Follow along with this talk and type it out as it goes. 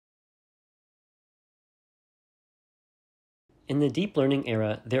In the deep learning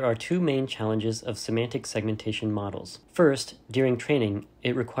era, there are two main challenges of semantic segmentation models. First, during training,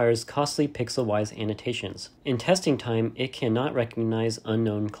 it requires costly pixel-wise annotations. In testing time, it cannot recognize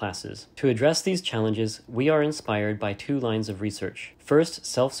unknown classes. To address these challenges, we are inspired by two lines of research. First,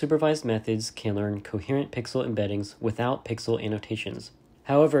 self-supervised methods can learn coherent pixel embeddings without pixel annotations.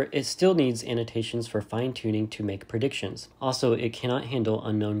 However, it still needs annotations for fine-tuning to make predictions. Also, it cannot handle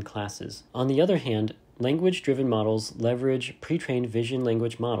unknown classes. On the other hand, language-driven models leverage pre-trained vision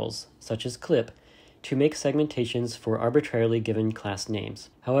language models, such as CLIP, to make segmentations for arbitrarily given class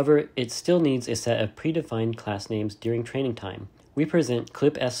names. However, it still needs a set of predefined class names during training time. We present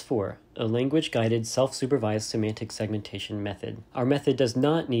CLIP-S4, a language-guided self-supervised semantic segmentation method. Our method does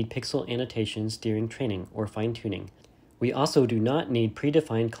not need pixel annotations during training or fine-tuning. We also do not need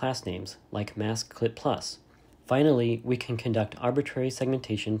predefined class names, like mask CLIP+. Finally, we can conduct arbitrary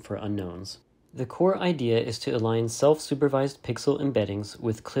segmentation for unknowns. The core idea is to align self-supervised pixel embeddings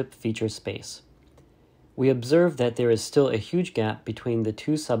with CLIP feature space. We observe that there is still a huge gap between the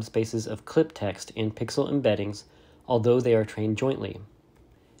two subspaces of CLIP text and pixel embeddings, although they are trained jointly.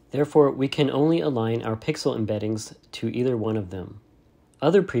 Therefore, we can only align our pixel embeddings to either one of them.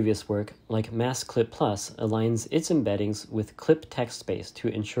 Other previous work, like mask CLIP+, aligns its embeddings with CLIP text space to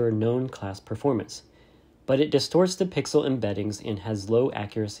ensure known class performance, but it distorts the pixel embeddings and has low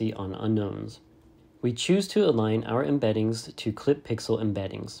accuracy on unknowns. We choose to align our embeddings to CLIP pixel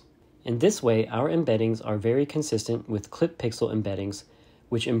embeddings. In this way, our embeddings are very consistent with CLIP pixel embeddings,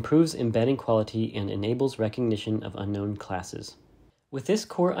 which improves embedding quality and enables recognition of unknown classes. With this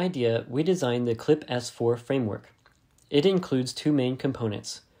core idea, we designed the CLIP-S4 framework. It includes two main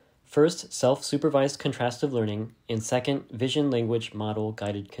components. First, self-supervised contrastive learning, and second, vision language model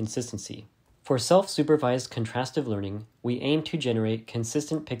guided consistency. For self-supervised contrastive learning, we aim to generate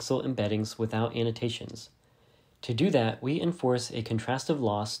consistent pixel embeddings without annotations. To do that, we enforce a contrastive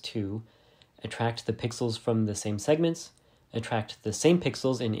loss to attract the pixels from the same segments, attract the same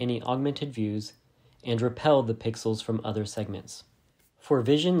pixels in any augmented views, and repel the pixels from other segments. For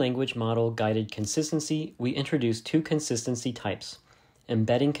vision language model guided consistency, we introduce two consistency types,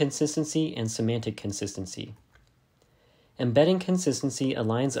 embedding consistency and semantic consistency. Embedding consistency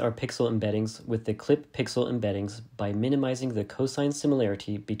aligns our pixel embeddings with the CLIP pixel embeddings by minimizing the cosine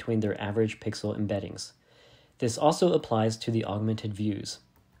similarity between their average pixel embeddings. This also applies to the augmented views.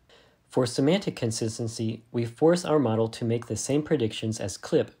 For semantic consistency, we force our model to make the same predictions as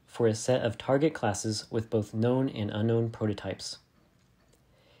CLIP for a set of target classes with both known and unknown prototypes.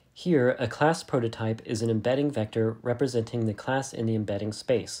 Here, a class prototype is an embedding vector representing the class in the embedding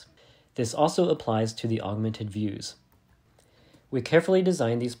space. This also applies to the augmented views. We carefully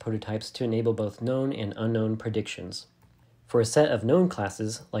design these prototypes to enable both known and unknown predictions. For a set of known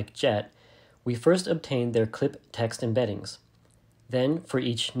classes, like Jet, we first obtain their CLIP text embeddings. Then, for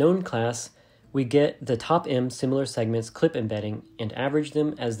each known class, we get the top M similar segments CLIP embedding and average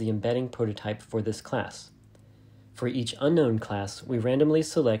them as the embedding prototype for this class. For each unknown class, we randomly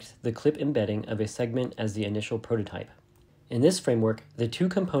select the CLIP embedding of a segment as the initial prototype. In this framework, the two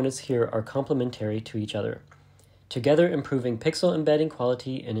components here are complementary to each other, together improving pixel embedding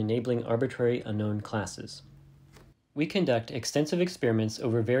quality and enabling arbitrary unknown classes. We conduct extensive experiments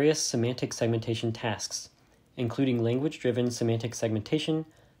over various semantic segmentation tasks, including language-driven semantic segmentation,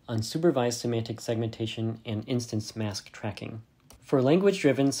 unsupervised semantic segmentation, and instance mask tracking. For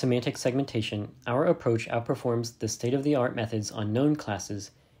language-driven semantic segmentation, our approach outperforms the state-of-the-art methods on known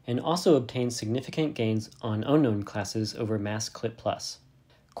classes and also obtains significant gains on unknown classes over mask CLIP+.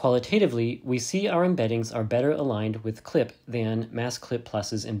 Qualitatively, we see our embeddings are better aligned with CLIP than mask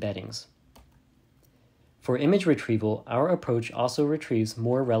CLIP+'s embeddings. For image retrieval, our approach also retrieves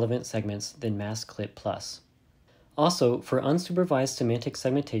more relevant segments than mask CLIP+. Also, for unsupervised semantic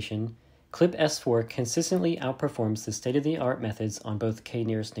segmentation, CLIP-S4 consistently outperforms the state-of-the-art methods on both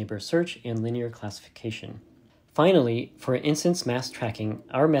k-nearest neighbor search and linear classification. Finally, for instance mask tracking,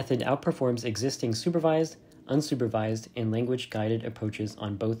 our method outperforms existing supervised, unsupervised, and language-guided approaches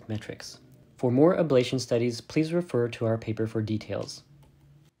on both metrics. For more ablation studies, please refer to our paper for details.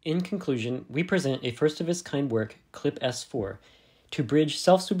 In conclusion, we present a first-of-its-kind work, CLIP-S4, to bridge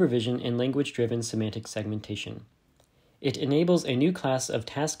self-supervision and language-driven semantic segmentation. It enables a new class of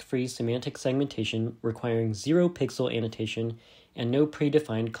task-free semantic segmentation requiring zero pixel annotation and no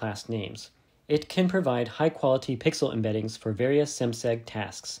predefined class names. It can provide high-quality pixel embeddings for various semseg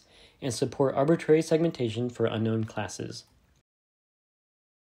tasks, and support arbitrary segmentation for unknown classes.